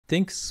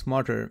Think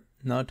smarter,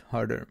 not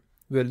harder.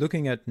 We're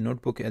looking at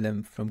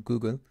NotebookLM from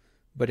Google,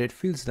 but it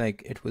feels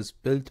like it was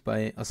built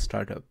by a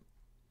startup.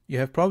 You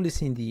have probably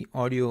seen the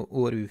audio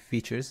overview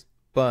features,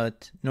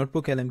 but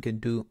NotebookLM can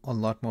do a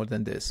lot more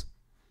than this.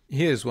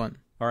 Here's one.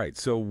 All right,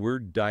 so we're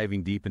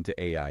diving deep into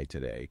AI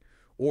today,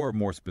 or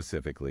more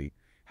specifically,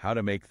 how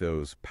to make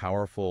those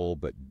powerful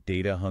but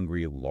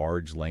data-hungry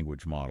large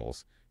language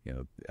models,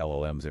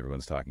 LLMs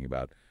everyone's talking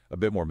about, a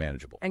bit more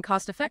manageable. And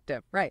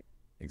cost-effective, right?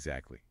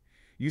 Exactly.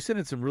 You sent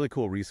in some really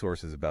cool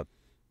resources about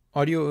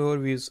Audio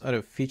overviews are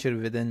a feature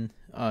within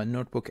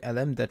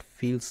NotebookLM that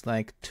feels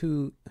like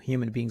two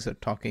human beings are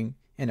talking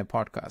in a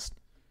podcast.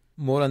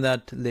 More on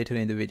that later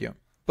in the video.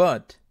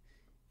 But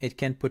it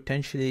can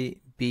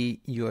potentially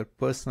be your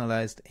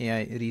personalized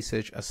AI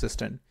research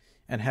assistant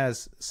and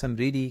has some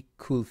really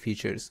cool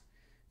features.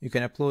 You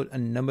can upload a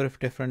number of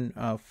different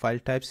file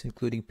types,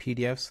 including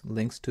PDFs,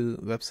 links to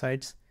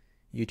websites,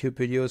 YouTube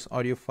videos,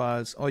 audio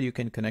files, or you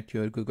can connect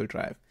your Google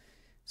Drive.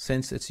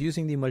 Since it's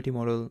using the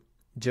multimodal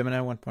Gemini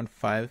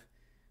 1.5,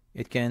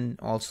 it can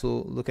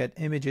also look at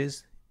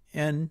images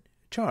and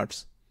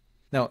charts.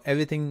 Now,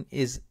 everything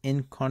is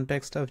in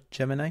context of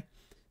Gemini.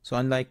 So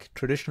unlike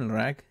traditional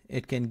RAG,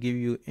 it can give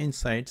you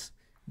insights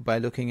by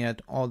looking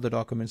at all the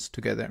documents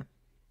together,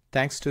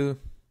 thanks to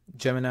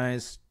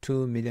Gemini's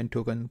 2 million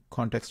token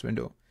context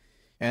window.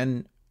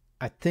 And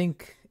I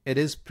think it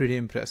is pretty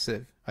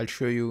impressive. I'll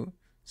show you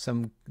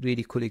some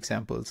really cool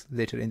examples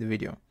later in the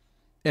video.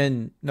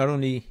 And not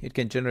only it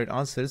can generate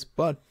answers,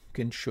 but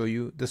can show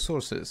you the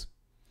sources.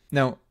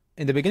 Now,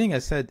 in the beginning, I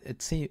said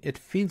it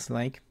feels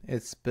like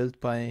it's built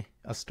by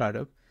a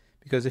startup,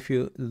 because if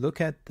you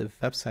look at the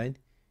website,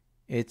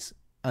 it's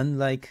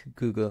unlike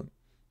Google.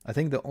 I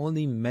think the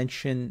only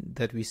mention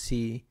that we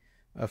see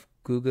of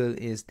Google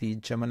is the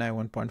Gemini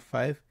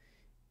 1.5,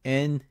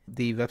 and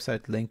the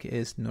website link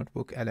is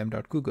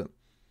notebooklm.google,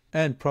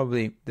 and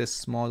probably this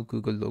small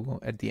Google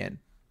logo at the end.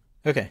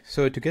 Okay,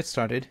 so to get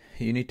started,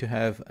 you need to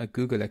have a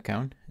Google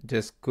account.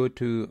 Just go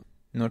to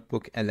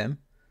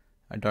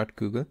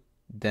notebooklm.google,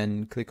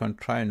 then click on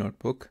Try a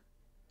Notebook.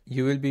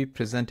 You will be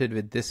presented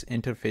with this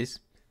interface.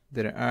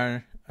 There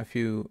are a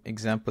few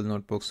example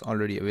notebooks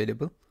already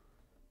available.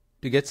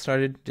 To get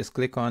started, just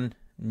click on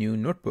New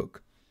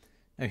Notebook.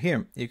 Now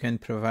here, you can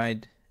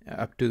provide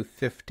up to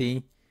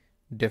 50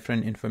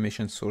 different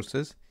information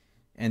sources,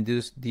 and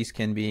these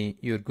can be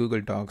your Google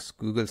Docs,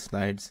 Google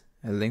Slides,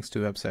 links to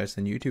websites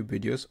and YouTube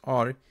videos,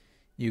 or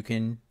you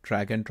can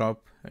drag and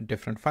drop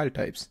different file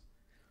types.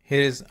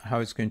 Here is how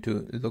it's going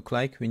to look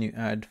like when you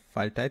add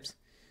file types.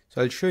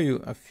 So I'll show you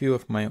a few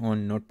of my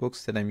own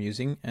notebooks that I'm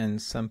using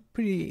and some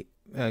pretty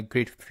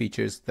great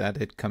features that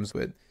it comes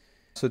with.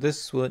 So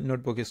this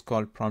notebook is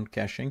called prompt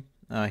caching.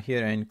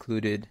 Here I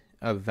included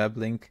a web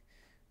link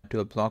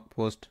to a blog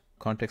post,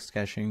 context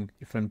caching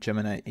from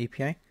Gemini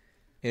API.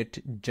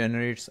 It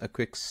generates a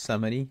quick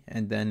summary,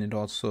 and then it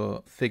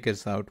also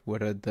figures out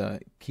what are the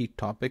key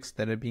topics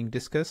that are being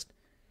discussed.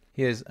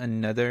 Here's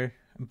another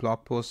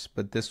blog post,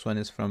 but this one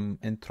is from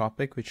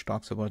Anthropic, which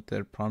talks about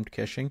their prompt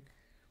caching.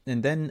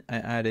 And then I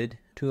added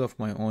 2 of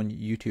my own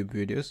YouTube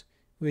videos,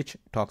 which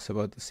talks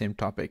about the same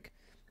topic.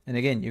 And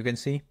again, you can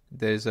see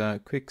there's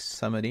a quick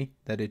summary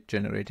that it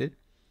generated.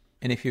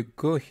 And if you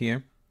go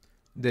here,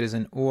 there is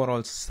an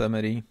overall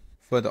summary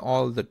for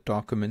all the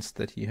documents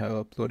that you have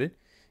uploaded.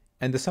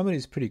 And the summary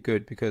is pretty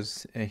good,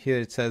 because here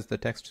it says the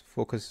text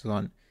focuses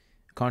on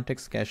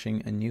context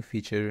caching, a new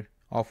feature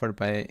offered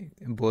by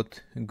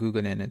both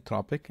Google and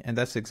Anthropic. And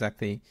that's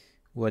exactly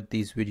what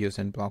these videos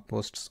and blog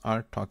posts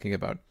are talking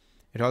about.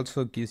 It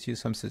also gives you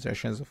some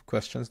suggestions of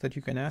questions that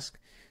you can ask.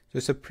 So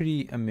it's a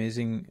pretty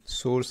amazing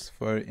source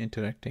for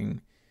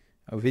interacting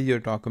with your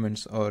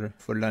documents or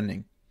for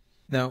learning.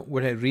 Now,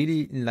 what I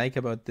really like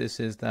about this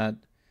is that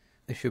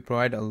if you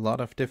provide a lot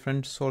of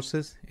different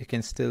sources, it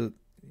can still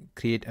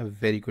create a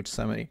very good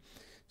summary.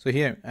 So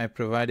here I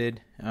provided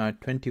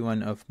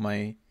 21 of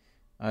my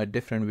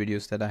different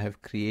videos that I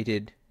have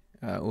created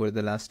over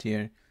the last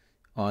year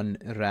on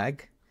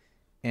RAG,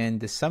 and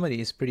the summary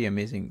is pretty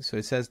amazing. So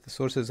it says the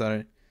sources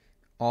are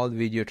all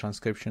video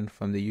transcription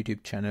from the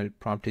YouTube channel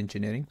Prompt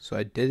Engineering. So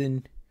I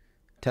didn't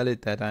tell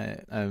it that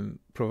I'm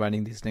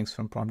providing these links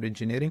from Prompt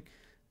Engineering,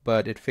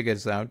 but it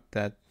figures out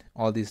that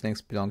all these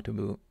links belong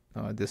to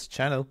this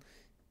channel.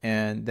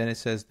 And then it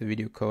says the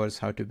video covers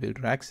how to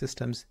build RAG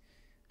systems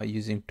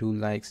using tools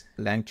like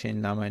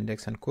LangChain, Llama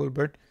Index, and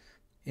Colbert.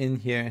 In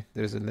here,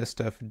 there's a list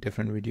of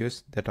different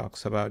videos that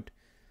talks about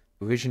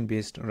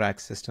vision-based RAG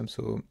systems.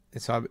 So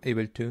it's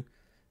able to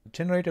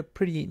generate a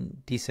pretty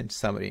decent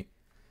summary.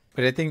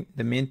 But I think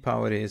the main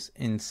power is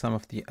in some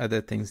of the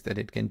other things that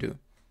it can do.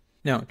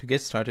 Now, to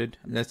get started,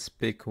 let's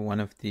pick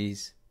one of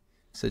these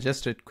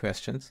suggested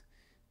questions.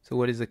 So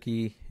what is the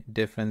key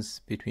difference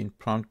between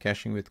prompt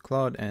caching with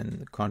Claude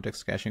and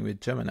context caching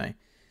with Gemini?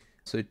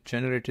 So it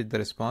generated the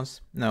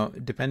response. Now,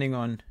 depending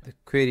on the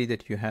query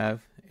that you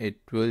have, it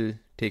will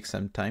take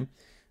some time.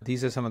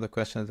 These are some of the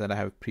questions that I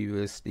have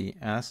previously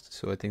asked.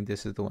 So I think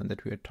this is the one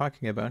that we are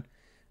talking about.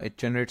 It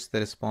generates the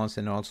response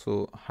and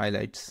also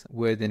highlights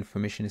where the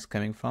information is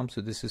coming from.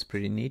 So this is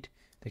pretty neat.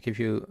 Like if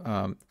you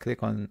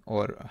click on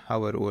or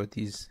hover over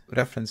these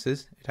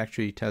references, it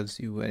actually tells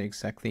you where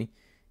exactly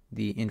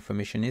the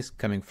information is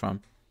coming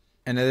from.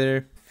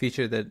 Another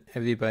feature that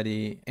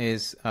everybody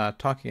is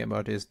talking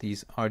about is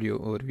these audio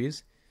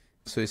overviews.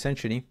 So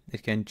essentially,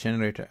 it can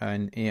generate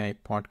an AI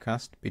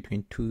podcast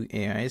between two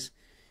AIs.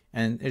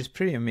 And it's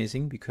pretty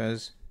amazing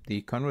because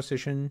the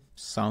conversation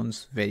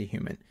sounds very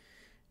human.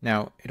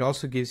 Now, it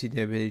also gives you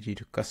the ability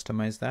to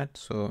customize that.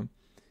 So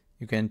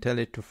you can tell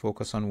it to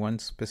focus on one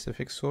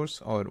specific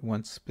source or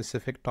one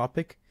specific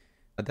topic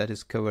that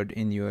is covered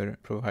in your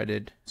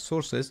provided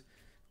sources.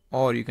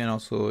 Or you can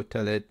also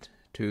tell it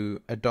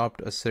to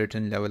adopt a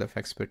certain level of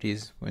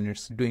expertise when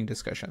it's doing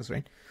discussions,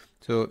 right?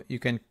 So you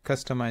can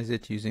customize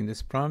it using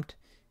this prompt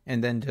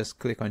and then just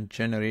click on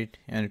generate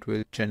and it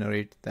will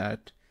generate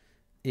that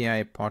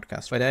AI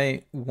podcast. But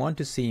I want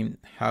to see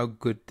how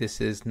good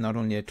this is not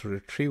only at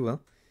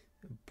retrieval,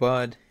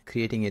 but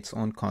creating its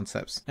own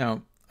concepts.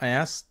 Now, I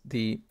asked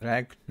the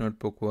RAG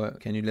notebook,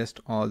 can you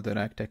list all the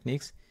RAG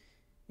techniques,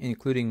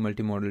 including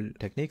multimodal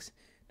techniques?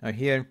 Now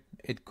here,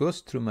 it goes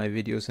through my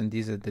videos and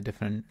these are the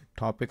different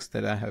topics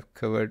that I have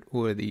covered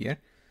over the year.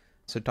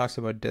 So it talks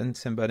about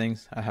dense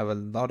embeddings. I have a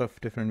lot of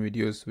different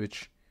videos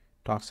which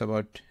talks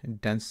about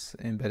dense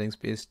embeddings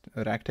based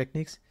RAG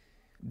techniques.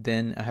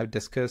 Then I have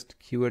discussed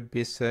keyword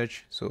based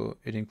search. So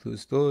it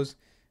includes those,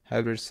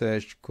 hybrid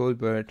search,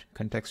 Colbert,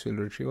 contextual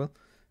retrieval,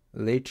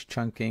 late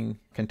chunking,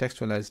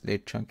 contextualized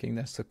late chunking,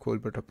 that's the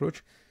Colbert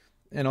approach,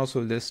 and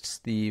also lists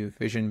the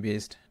vision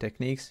based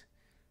techniques.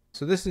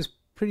 So this is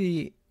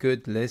pretty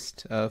good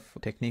list of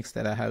techniques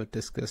that I have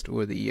discussed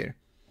over the year.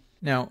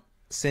 Now,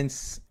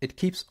 since it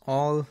keeps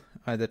all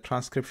the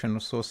transcription or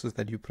sources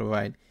that you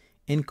provide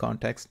in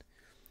context,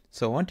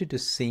 so I wanted to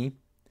see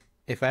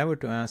if I were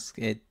to ask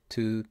it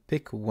to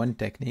pick one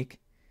technique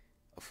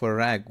for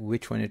RAG,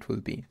 which one it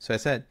will be. So I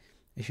said,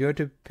 if you were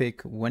to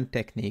pick one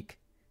technique,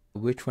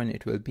 which one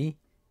it will be,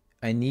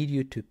 I need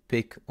you to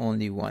pick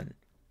only one.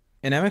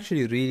 And I'm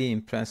actually really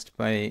impressed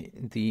by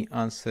the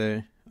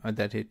answer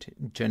that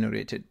it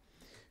generated.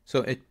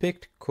 So it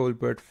picked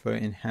Colbert for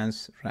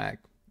enhanced RAG.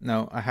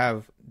 Now I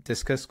have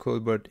discussed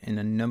Colbert in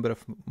a number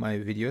of my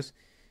videos,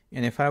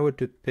 and if I were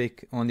to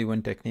pick only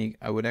one technique,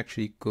 I would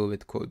actually go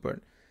with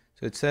Colbert.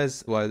 So it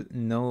says, while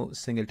no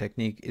single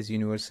technique is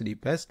universally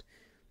best,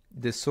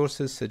 the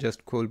sources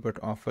suggest Colbert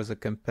offers a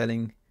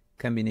compelling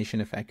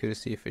combination of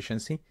accuracy,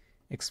 efficiency,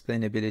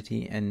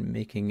 explainability, and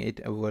making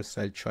it a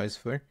versatile choice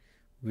for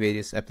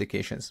various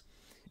applications.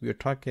 We are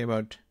talking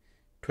about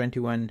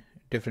 21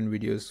 different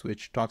videos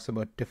which talks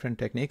about different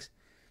techniques,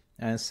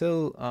 and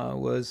still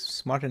was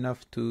smart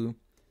enough to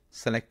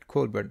select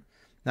Colbert.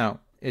 Now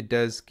it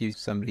does give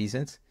some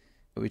reasons,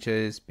 which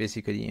is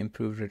basically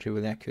improved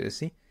retrieval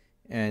accuracy,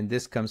 and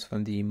this comes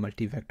from the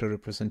multi-vector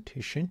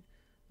representation,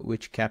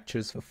 which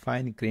captures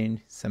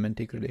fine-grained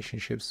semantic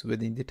relationships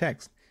within the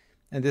text.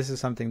 And this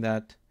is something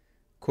that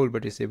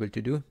Colbert is able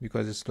to do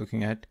because it's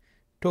looking at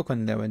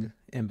token level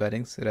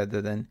embeddings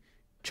rather than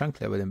chunk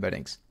level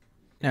embeddings.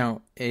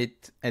 Now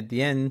it at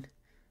the end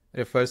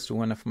refers to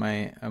one of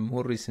my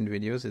more recent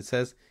videos. It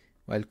says,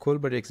 while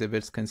Colbert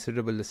exhibits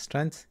considerable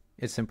strengths,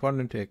 it's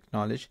important to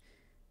acknowledge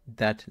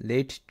that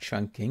late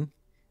chunking,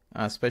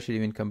 especially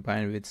when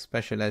combined with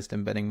specialized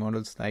embedding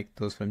models like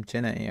those from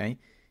Gen AI,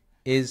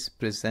 is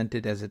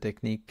presented as a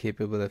technique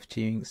capable of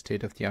achieving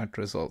state-of-the-art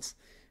results.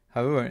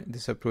 However,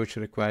 this approach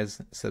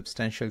requires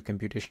substantial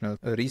computational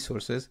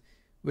resources,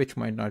 which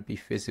might not be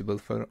feasible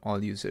for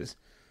all users.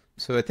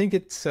 So I think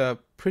it's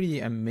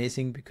pretty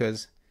amazing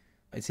because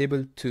it's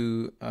able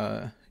to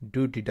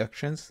do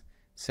deductions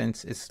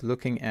since it's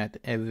looking at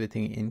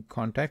everything in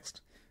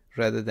context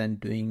rather than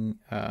doing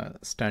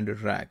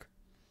standard RAG.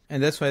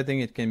 And that's why I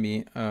think it can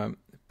be a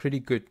pretty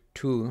good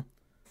tool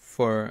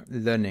for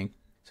learning.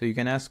 So you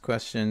can ask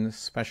questions,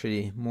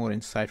 especially more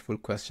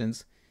insightful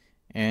questions.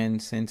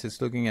 And since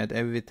it's looking at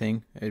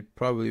everything, it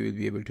probably will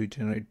be able to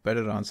generate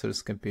better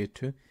answers compared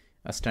to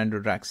a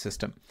standard RAG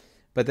system.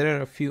 But there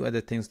are a few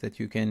other things that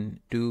you can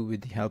do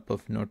with the help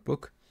of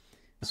Notebook.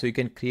 So you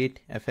can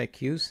create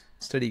FAQs,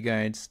 study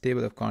guides,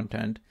 table of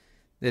content.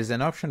 There's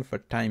an option for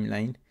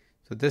timeline.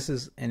 So this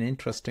is an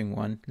interesting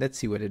one. Let's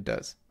see what it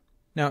does.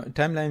 Now,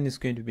 timeline is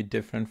going to be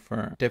different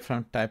for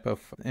different type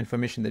of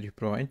information that you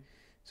provide.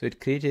 So it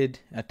created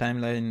a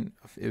timeline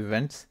of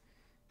events.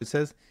 It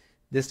says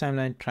this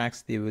timeline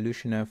tracks the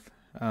evolution of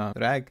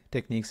RAG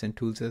techniques and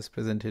tools as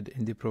presented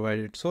in the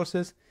provided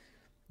sources.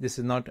 This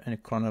is not a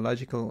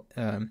chronological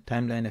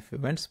timeline of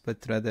events,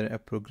 but rather a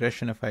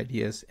progression of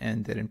ideas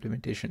and their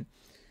implementation.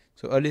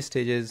 So early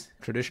stages,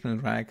 traditional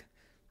RAG.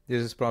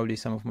 This is probably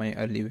some of my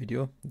early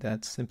video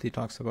that simply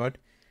talks about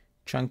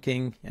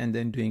chunking and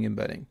then doing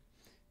embedding.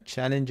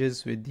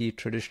 Challenges with the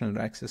traditional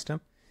RAG system.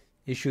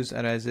 Issues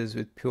arises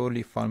with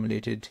purely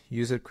formulated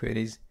user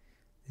queries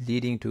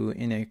leading to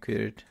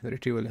inaccurate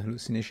retrieval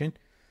hallucination.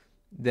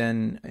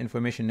 Then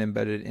information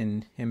embedded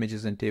in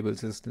images and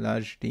tables is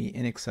largely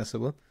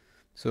inaccessible.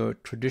 So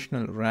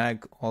traditional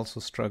RAG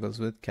also struggles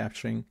with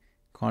capturing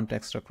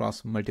context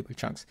across multiple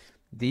chunks.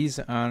 These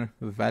are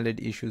valid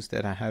issues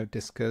that I have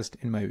discussed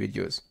in my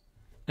videos.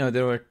 Now,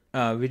 there were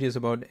videos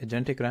about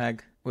agentic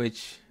RAG, which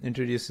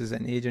introduces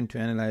an agent to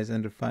analyze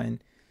and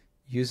refine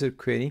user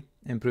query,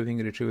 improving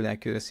retrieval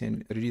accuracy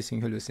and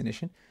reducing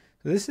hallucination.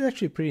 So this is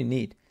actually pretty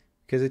neat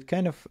because it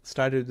kind of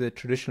started with the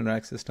traditional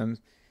RAG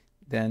systems,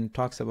 then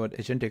talks about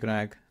agentic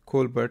RAG,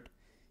 Colbert,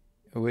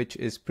 which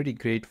is pretty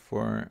great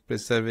for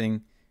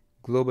preserving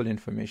global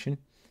information.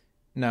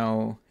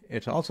 Now,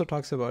 it also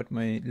talks about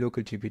my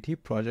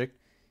localgpt project,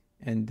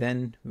 and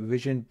then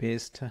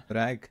vision-based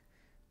RAG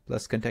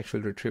plus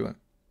contextual retrieval.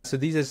 So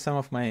these are some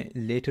of my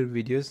later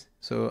videos.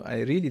 So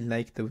I really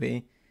like the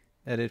way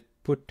that it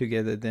put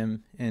together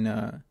them in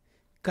a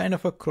kind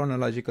of a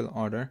chronological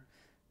order.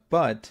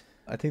 But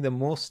I think the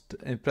most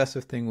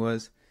impressive thing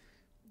was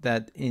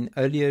that in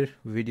earlier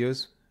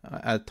videos,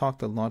 I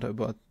talked a lot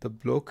about the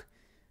bloke,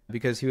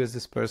 because he was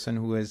this person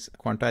who was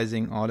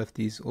quantizing all of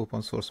these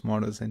open source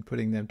models and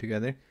putting them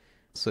together.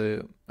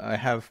 So I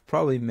have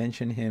probably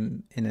mentioned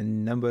him in a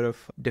number of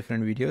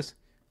different videos,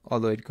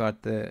 although it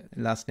got the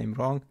last name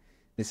wrong.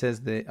 It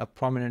says a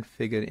prominent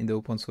figure in the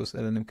open source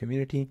LLM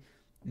community,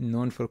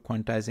 known for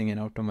quantizing and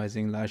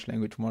optimizing large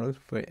language models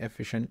for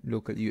efficient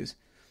local use.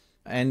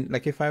 And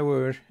like, if I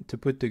were to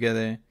put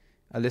together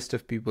a list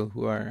of people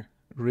who are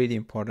really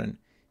important,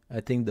 I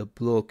think the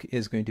bloke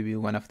is going to be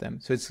one of them.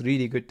 So it's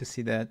really good to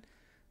see that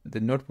the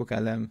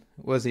NotebookLM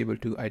was able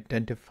to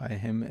identify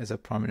him as a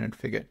prominent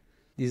figure.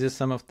 These are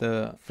some of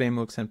the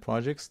frameworks and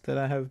projects that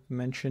I have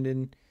mentioned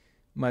in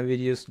my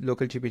videos.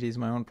 localgpt is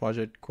my own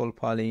project,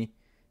 Colpoly.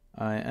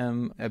 I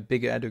am a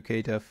big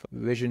advocate of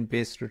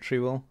vision-based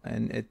retrieval,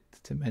 and it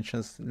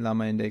mentions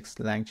Llama Index,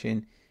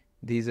 LangChain.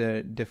 These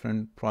are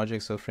different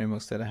projects or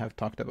frameworks that I have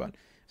talked about.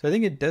 So I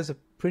think it does a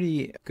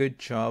pretty good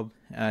job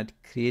at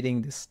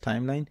creating this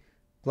timeline,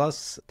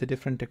 plus the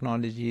different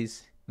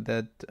technologies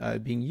that are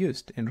being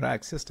used in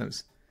RAG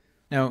systems.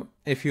 Now,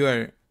 if you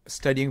are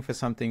studying for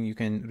something, you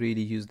can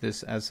really use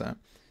this as a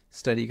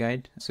study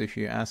guide. So if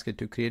you ask it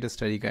to create a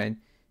study guide,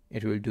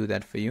 it will do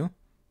that for you.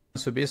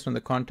 So based on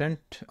the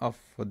content of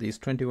these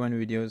 21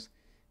 videos,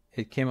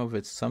 it came up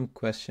with some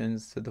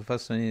questions. So the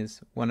first one is,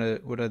 what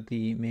are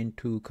the main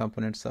two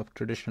components of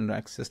traditional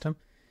RAG system,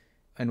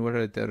 and what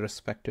are their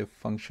respective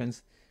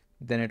functions?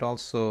 Then it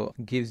also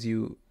gives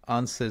you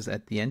answers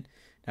at the end.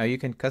 Now you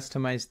can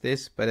customize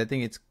this, but I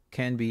think it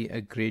can be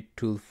a great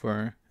tool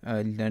for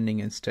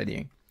learning and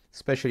studying,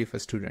 especially for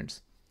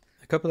students.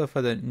 A couple of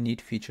other neat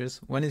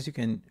features. One is you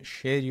can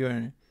share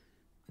your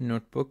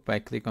notebook by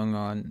clicking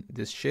on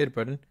this share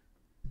button.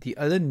 The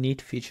other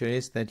neat feature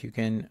is that you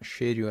can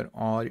share your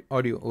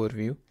audio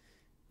overview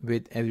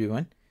with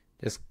everyone.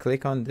 Just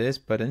click on this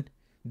button,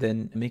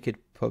 then make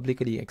it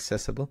publicly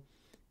accessible,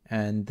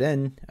 and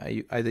then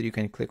either you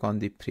can click on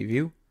the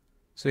preview.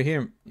 So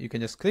here you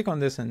can just click on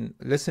this and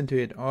listen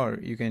to it, or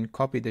you can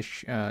copy the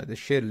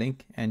share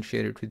link and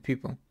share it with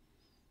people.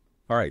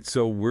 All right,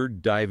 so we're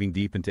diving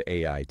deep into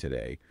AI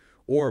today,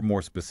 or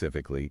more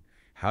specifically,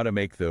 how to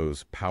make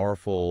those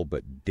powerful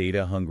but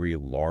data-hungry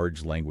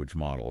large language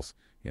models,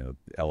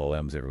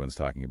 LLMs everyone's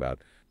talking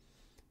about.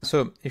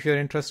 So if you're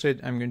interested,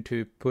 I'm going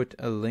to put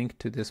a link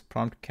to this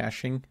prompt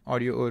caching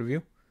audio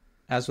overview,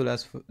 as well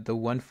as the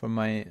one for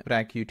my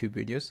RAG YouTube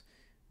videos.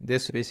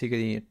 This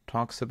basically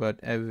talks about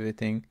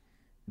everything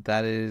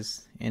that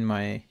is in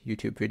my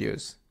YouTube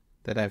videos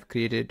that I've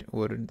created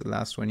over the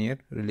last 1 year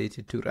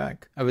related to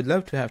RAG. I would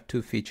love to have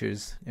two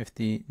features if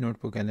the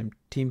NotebookLM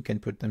team can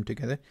put them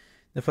together.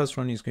 The first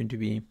one is going to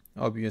be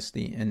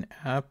obviously an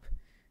app.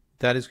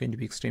 That is going to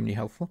be extremely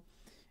helpful.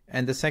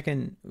 And the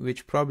second,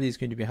 which probably is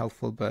going to be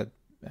helpful but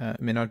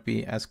may not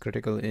be as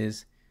critical,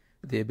 is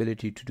the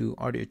ability to do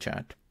audio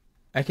chat.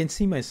 I can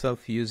see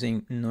myself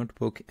using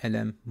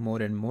NotebookLM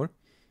more and more,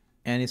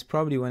 and it's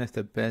probably one of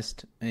the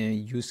best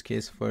use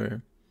case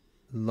for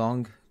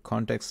long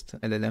context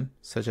LLM,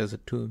 such as a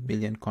 2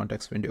 million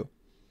context window.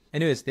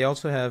 Anyways, they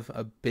also have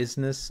a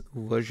business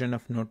version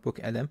of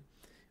NotebookLM,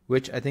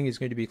 which I think is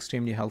going to be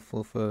extremely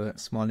helpful for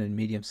small and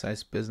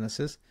medium-sized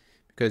businesses,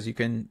 because you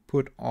can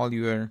put all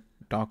your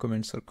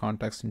documents or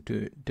contacts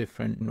into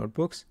different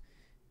notebooks,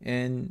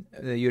 and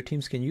your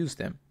teams can use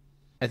them.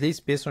 At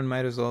least based on my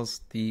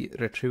results, the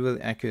retrieval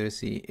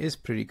accuracy is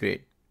pretty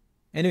great.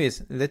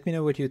 Anyways, let me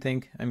know what you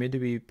think. I'm going to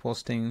be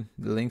posting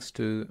the links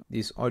to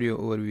these audio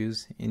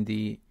overviews in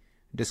the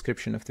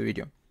description of the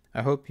video.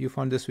 I hope you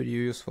found this video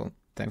useful.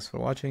 Thanks for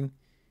watching,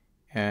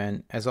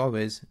 and as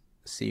always,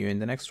 see you in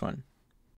the next one.